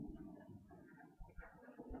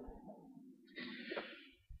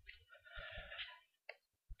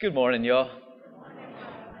Good morning, y'all.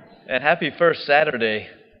 And happy first Saturday.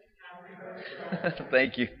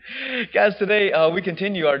 Thank you. Guys, today we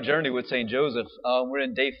continue our journey with St. Joseph. We're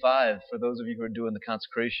in day 5 for those of you who are doing the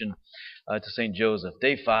consecration to St. Joseph.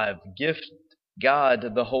 Day 5, gift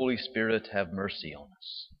God the Holy Spirit have mercy on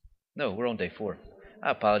us. No, we're on day 4. I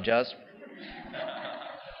apologize.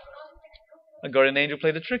 My guardian angel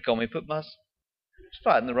played a trick on me, put my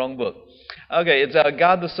spot in the wrong book. Okay, it's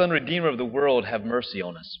God the Son, Redeemer of the world, have mercy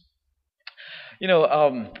on us. You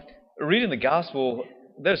know, reading the gospel,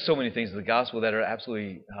 there's so many things in the gospel that are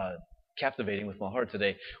absolutely captivating with my heart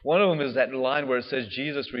today. One of them is that line where it says,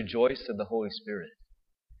 Jesus rejoiced in the Holy Spirit.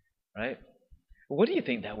 Right? What do you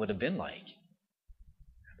think that would have been like?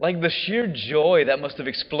 Like the sheer joy that must have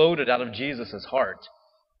exploded out of Jesus' heart.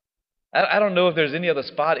 I don't know if there's any other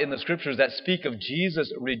spot in the scriptures that speak of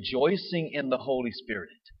Jesus rejoicing in the Holy Spirit.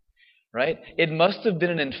 Right? It must have been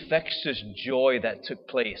an infectious joy that took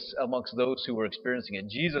place amongst those who were experiencing it.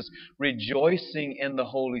 Jesus rejoicing in the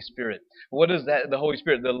Holy Spirit. What is that? The Holy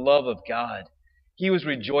Spirit, the love of God. He was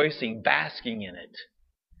rejoicing, basking in it.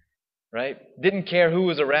 Right? Didn't care who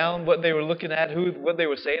was around, what they were looking at, what they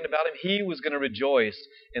were saying about him. He was going to rejoice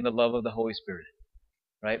in the love of the Holy Spirit.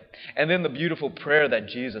 Right? And then the beautiful prayer that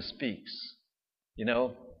Jesus speaks. You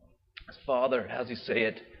know, Father, how does he say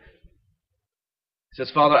it? He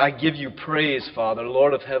says, Father, I give you praise, Father,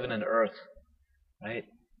 Lord of heaven and earth. Right?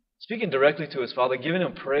 Speaking directly to his Father, giving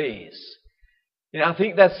him praise. You know, I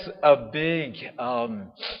think that's a big,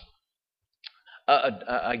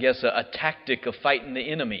 a tactic of fighting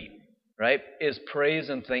the enemy, right? Is praise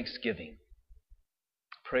and thanksgiving.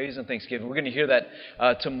 Praise and thanksgiving. We're going to hear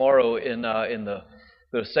that tomorrow in the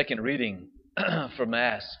second reading for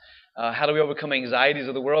Mass. How do we overcome anxieties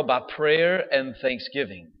of the world? By prayer and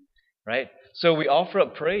thanksgiving, right? So we offer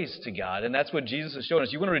up praise to God, and that's what Jesus is showing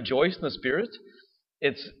us. You want to rejoice in the Spirit?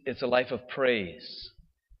 It's a life of praise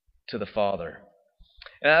to the Father.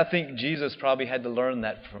 And I think Jesus probably had to learn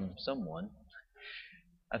that from someone.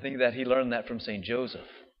 I think that he learned that from St. Joseph.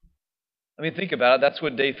 I mean, think about it. That's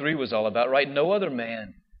what day 3 was all about, right? No other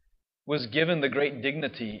man was given the great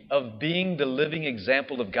dignity of being the living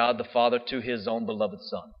example of God the Father to his own beloved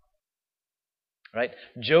Son. Right?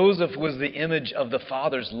 Joseph was the image of the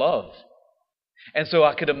Father's love. And so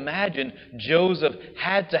I could imagine Joseph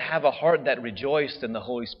had to have a heart that rejoiced in the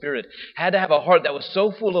Holy Spirit, had to have a heart that was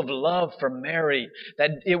so full of love for Mary that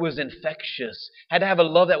it was infectious, had to have a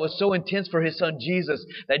love that was so intense for his son Jesus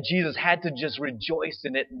that Jesus had to just rejoice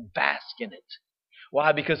in it and bask in it.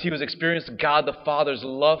 Why? Because he was experiencing God the Father's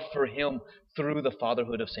love for him through the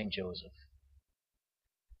fatherhood of St. Joseph.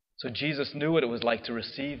 So Jesus knew what it was like to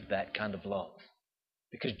receive that kind of love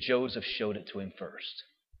because Joseph showed it to him first.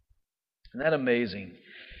 Isn't that amazing?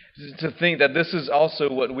 To think that this is also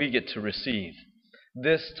what we get to receive.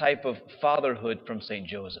 This type of fatherhood from St.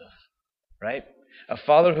 Joseph. Right? A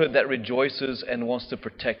fatherhood that rejoices and wants to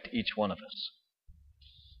protect each one of us.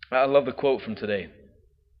 I love the quote from today. It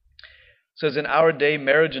says, in our day,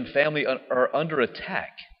 marriage and family are under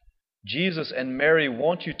attack. Jesus and Mary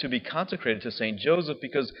want you to be consecrated to St. Joseph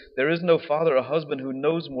because there is no father or husband who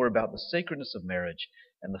knows more about the sacredness of marriage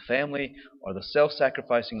and the family or the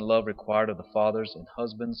self-sacrificing love required of the fathers and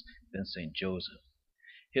husbands than St. Joseph.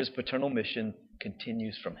 His paternal mission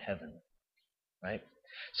continues from heaven. Right?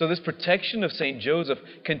 So this protection of St. Joseph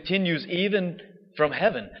continues even from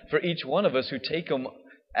heaven for each one of us who take him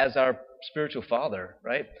as our spiritual father.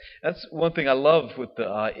 Right? That's one thing I love with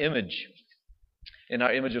the image. In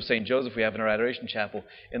our image of St. Joseph we have in our Adoration Chapel,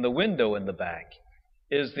 in the window in the back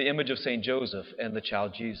is the image of St. Joseph and the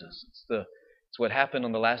child Jesus. It's what happened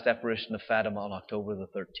on the last apparition of Fatima on October the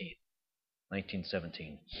 13th,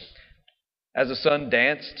 1917. As the sun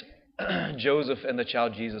danced, Joseph and the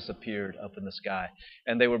child Jesus appeared up in the sky,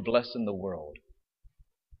 and they were blessing the world.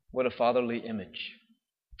 What a fatherly image.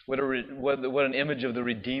 What an image of the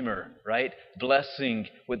Redeemer, right? Blessing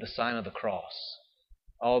with the sign of the cross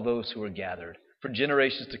all those who were gathered. For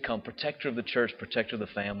generations to come, protector of the church, protector of the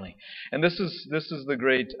family. And this is the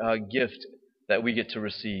great gift that we get to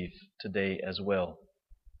receive today as well.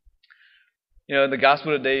 You know, in the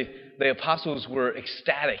gospel today, the apostles were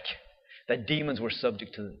ecstatic that demons were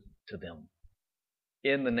subject to them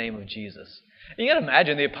in the name of Jesus. And you got to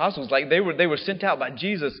imagine the apostles, like they were sent out by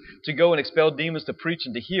Jesus to go and expel demons, to preach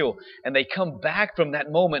and to heal. And they come back from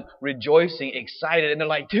that moment rejoicing, excited. And they're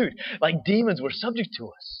like, dude, like demons were subject to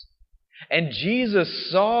us. And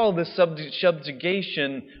Jesus saw the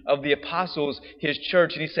subjugation of the apostles, his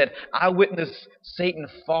church, and he said, I witnessed Satan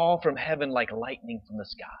fall from heaven like lightning from the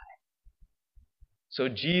sky. So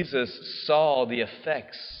Jesus saw the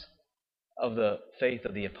effects of the faith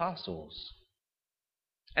of the apostles.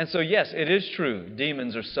 And so, yes, it is true,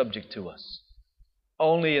 demons are subject to us,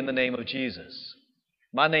 only in the name of Jesus.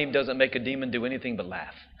 My name doesn't make a demon do anything but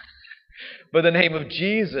laugh. But the name of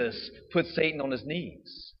Jesus put Satan on his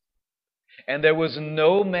knees. And there was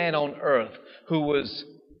no man on earth who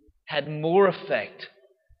had more effect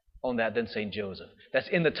on that than St. Joseph. That's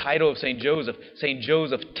in the title of St. Joseph. St.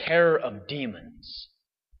 Joseph, terror of demons.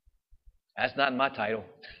 That's not in my title.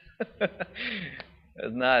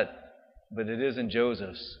 It's not, but it is in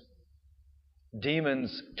Joseph's.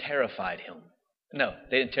 Demons terrified him. No,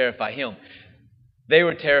 they didn't terrify him. They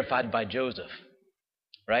were terrified by Joseph.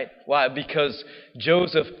 Right? Why? Because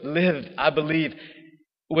Joseph lived, I believe,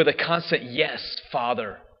 with a constant yes,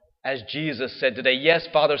 Father. As Jesus said today, yes,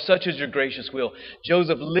 Father, such is your gracious will.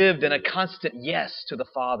 Joseph lived in a constant yes to the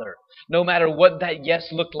Father. No matter what that yes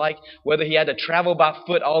looked like, whether he had to travel by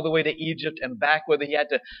foot all the way to Egypt and back, whether he had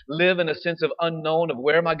to live in a sense of unknown of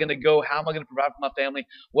where am I going to go, how am I going to provide for my family,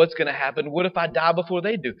 what's going to happen, what if I die before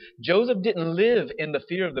they do? Joseph didn't live in the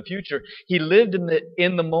fear of the future. He lived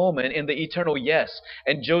in the moment, in the eternal yes.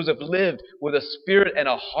 And Joseph lived with a spirit and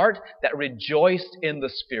a heart that rejoiced in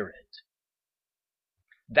the Spirit.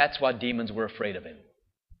 That's why demons were afraid of him.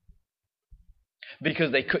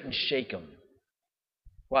 Because they couldn't shake him.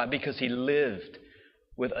 Why? Because he lived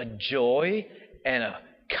with a joy and a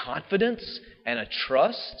confidence and a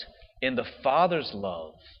trust in the Father's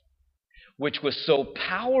love, which was so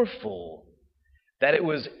powerful that it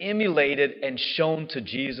was emulated and shown to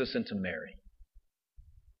Jesus and to Mary.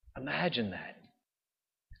 Imagine that.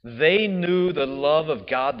 They knew the love of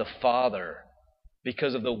God the Father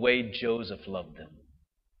because of the way Joseph loved them.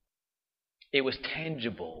 It was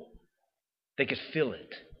tangible. They could feel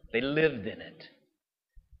it. They lived in it.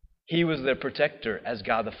 He was their protector as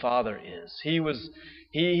God the Father is. He was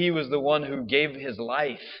the one who gave his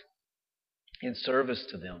life in service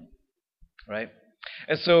to them. Right?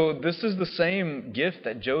 And so this is the same gift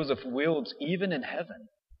that Joseph wields even in heaven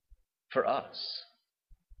for us.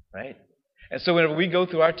 Right? And so whenever we go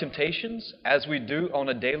through our temptations, as we do on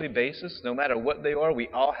a daily basis, no matter what they are, we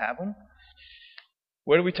all have them.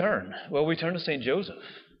 Where do we turn? Well, we turn to St. Joseph,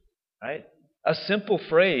 right? A simple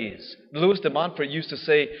phrase. Louis de Montfort used to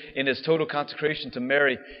say in his total consecration to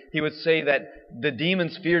Mary, he would say that the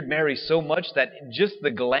demons feared Mary so much that just the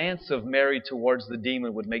glance of Mary towards the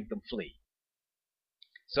demon would make them flee.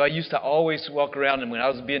 So I used to always walk around, and when I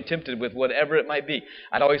was being tempted with whatever it might be,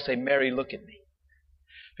 I'd always say, Mary, look at me.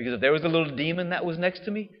 Because if there was a little demon that was next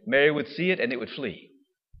to me, Mary would see it and it would flee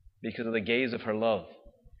because of the gaze of her love.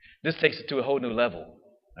 This takes it to a whole new level,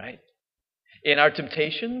 right? In our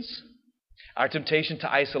temptation to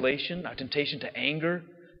isolation, our temptation to anger,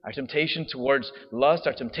 our temptation towards lust,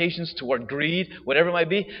 our temptations toward greed, whatever it might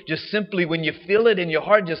be, just simply when you feel it in your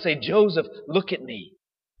heart, just say, Joseph, look at me.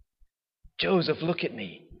 Joseph, look at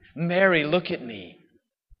me. Mary, look at me.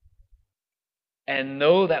 And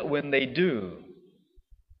know that when they do,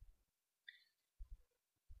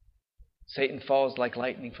 Satan falls like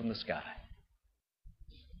lightning from the sky.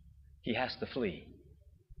 He has to flee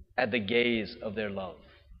at the gaze of their love.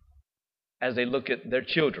 As they look at their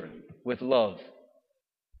children with love,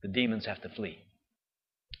 the demons have to flee.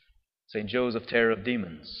 St. Joseph, terror of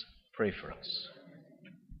demons, pray for us.